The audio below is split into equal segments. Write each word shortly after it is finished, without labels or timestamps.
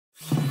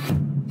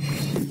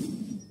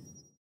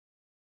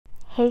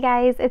Hey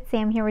guys, it's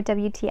Sam here with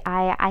WTI.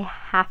 I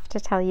have to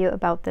tell you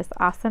about this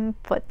awesome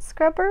foot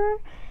scrubber.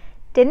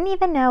 Didn't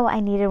even know I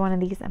needed one of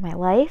these in my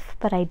life,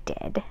 but I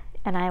did,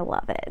 and I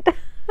love it.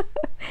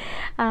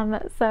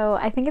 So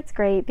I think it's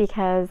great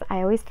because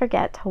I always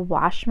forget to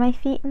wash my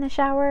feet in the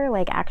shower,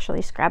 like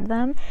actually scrub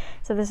them.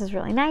 So this is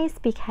really nice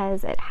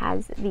because it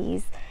has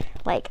these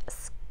like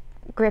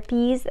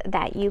grippies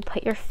that you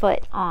put your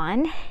foot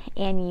on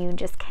and you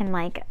just can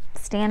like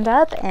stand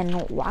up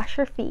and wash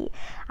your feet.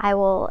 I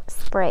will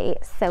spray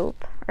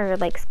soap or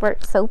like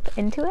squirt soap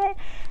into it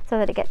so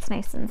that it gets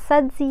nice and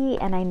sudsy,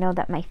 and I know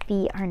that my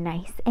feet are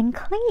nice and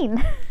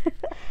clean.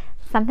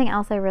 Something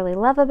else I really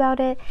love about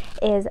it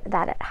is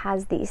that it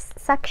has these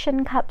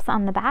suction cups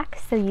on the back,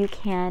 so you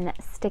can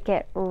stick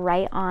it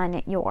right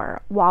on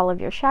your wall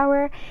of your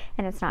shower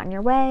and it's not in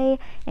your way,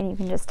 and you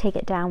can just take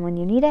it down when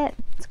you need it.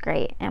 It's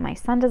great, and my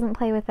son doesn't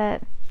play with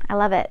it. I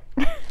love it.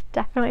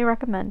 Definitely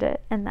recommend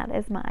it, and that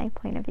is my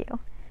point of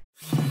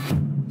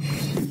view.